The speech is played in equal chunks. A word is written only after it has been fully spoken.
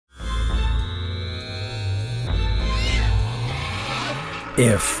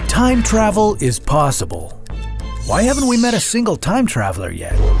If time travel is possible, why haven't we met a single time traveler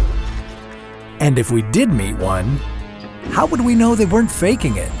yet? And if we did meet one, how would we know they weren't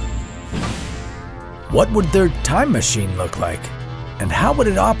faking it? What would their time machine look like? And how would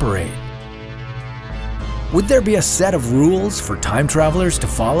it operate? Would there be a set of rules for time travelers to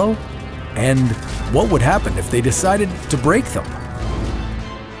follow? And what would happen if they decided to break them?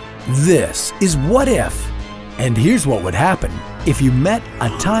 This is What If? And here's what would happen if you met a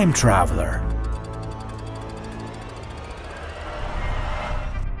time traveler.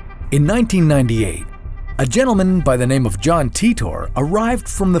 In 1998, a gentleman by the name of John Titor arrived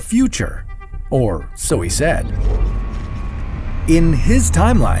from the future, or so he said. In his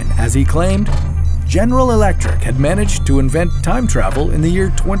timeline, as he claimed, General Electric had managed to invent time travel in the year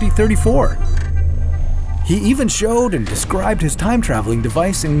 2034. He even showed and described his time-traveling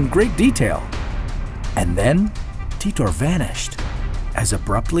device in great detail. And then, Titor vanished, as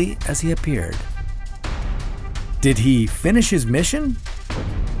abruptly as he appeared. Did he finish his mission?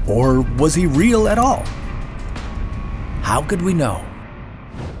 Or was he real at all? How could we know?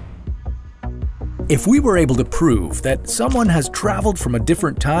 If we were able to prove that someone has traveled from a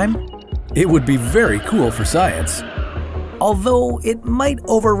different time, it would be very cool for science. Although it might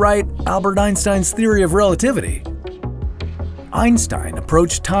overwrite Albert Einstein's theory of relativity. Einstein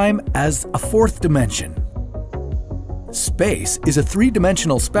approached time as a fourth dimension. Space is a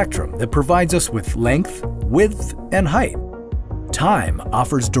three-dimensional spectrum that provides us with length, width, and height. Time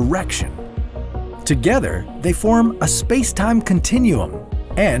offers direction. Together, they form a space-time continuum,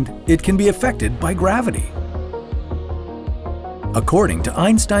 and it can be affected by gravity. According to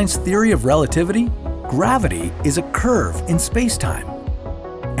Einstein's theory of relativity, gravity is a curve in space-time.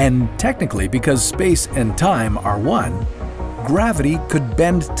 And technically, because space and time are one, gravity could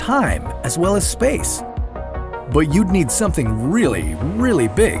bend time as well as space. But you'd need something really, really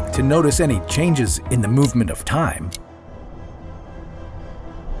big to notice any changes in the movement of time.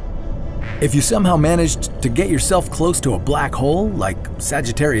 If you somehow managed to get yourself close to a black hole like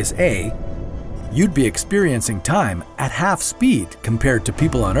Sagittarius A, you'd be experiencing time at half speed compared to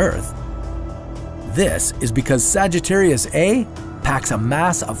people on Earth. This is because Sagittarius A packs a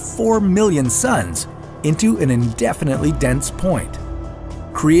mass of 4 million suns into an indefinitely dense point,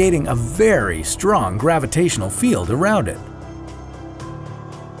 creating a very strong gravitational field around it.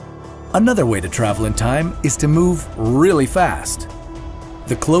 Another way to travel in time is to move really fast.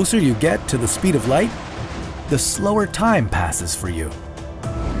 The closer you get to the speed of light, the slower time passes for you.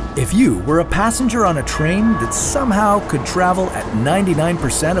 If you were a passenger on a train that somehow could travel at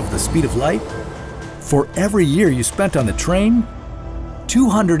 99% of the speed of light, for every year you spent on the train,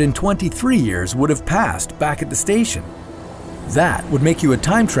 223 years would have passed back at the station. That would make you a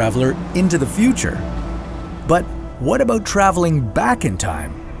time traveler into the future. But what about traveling back in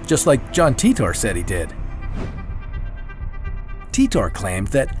time, just like John Titor said he did? Titor claimed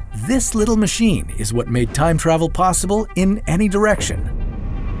that this little machine is what made time travel possible in any direction.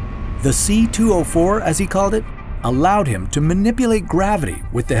 The C-204, as he called it, allowed him to manipulate gravity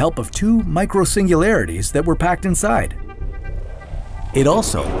with the help of 2 microsingularities that were packed inside. It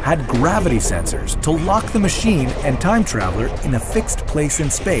also had gravity sensors to lock the machine and time traveler in a fixed place in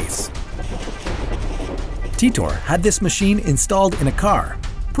space. Titor had this machine installed in a car,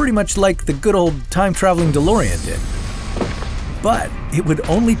 pretty much like the good old time-traveling DeLorean did. But it would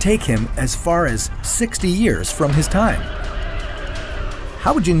only take him as far as 60 years from his time.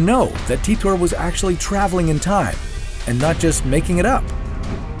 How would you know that Titor was actually traveling in time and not just making it up?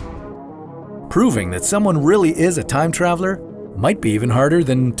 Proving that someone really is a time traveler might be even harder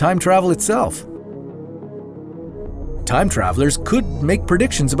than time travel itself. Time travelers could make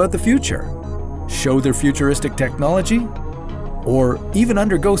predictions about the future, show their futuristic technology, or even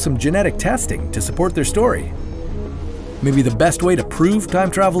undergo some genetic testing to support their story. Maybe the best way to prove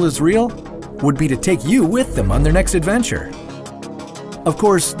time travel is real would be to take you with them on their next adventure. Of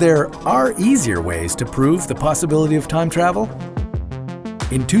course, there are easier ways to prove the possibility of time travel.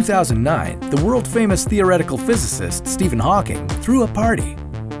 In 2009, the world-famous theoretical physicist Stephen Hawking threw a party.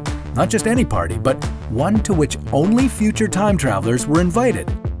 Not just any party, but one to which only future time travelers were invited.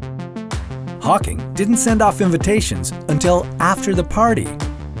 Hawking didn't send off invitations until after the party.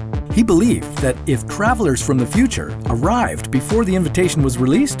 He believed that if travelers from the future arrived before the invitation was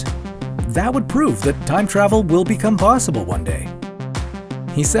released, that would prove that time travel will become possible one day.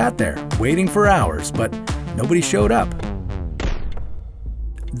 He sat there, waiting for hours, but nobody showed up.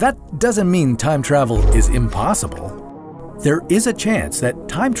 That doesn't mean time travel is impossible. There is a chance that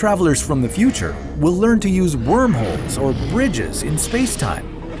time travelers from the future will learn to use wormholes or bridges in space-time.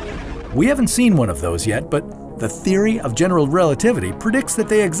 We haven't seen one of those yet, but the theory of general relativity predicts that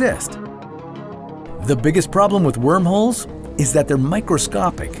they exist. The biggest problem with wormholes is that they're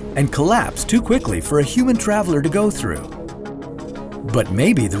microscopic and collapse too quickly for a human traveler to go through. But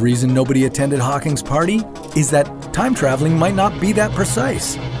maybe the reason nobody attended Hawking's party is that time traveling might not be that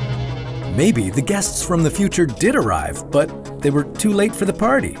precise. Maybe the guests from the future did arrive, but they were too late for the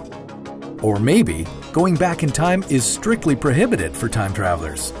party. Or maybe going back in time is strictly prohibited for time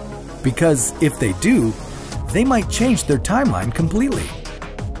travelers, because if they do, they might change their timeline completely.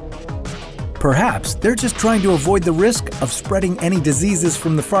 Perhaps they're just trying to avoid the risk of spreading any diseases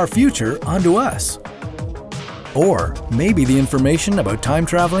from the far future onto us. Or maybe the information about time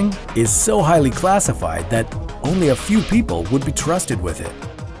traveling is so highly classified that only a few people would be trusted with it.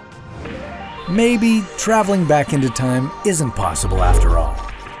 Maybe traveling back into time isn't possible after all.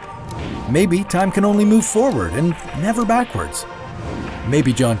 Maybe time can only move forward and never backwards.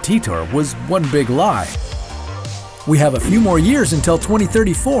 Maybe John Titor was one big lie. We have a few more years until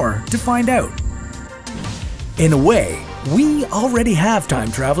 2034 to find out. In a way, we already have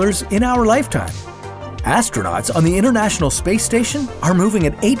time travelers in our lifetime. Astronauts on the International Space Station are moving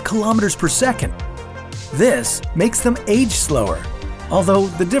at 8 kilometers per second. This makes them age slower, although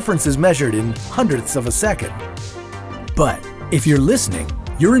the difference is measured in hundredths of a second. But if you're listening,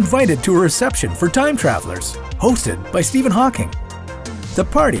 you're invited to a reception for time travelers, hosted by Stephen Hawking. The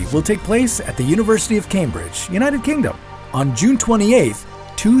party will take place at the University of Cambridge, United Kingdom, on June 28,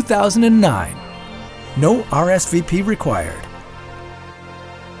 2009. No RSVP required.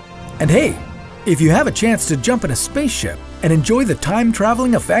 And hey, if you have a chance to jump in a spaceship and enjoy the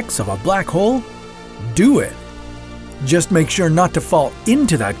time-traveling effects of a black hole, do it. Just make sure not to fall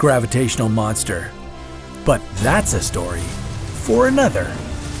into that gravitational monster. But that's a story for another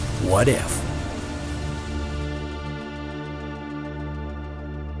What If.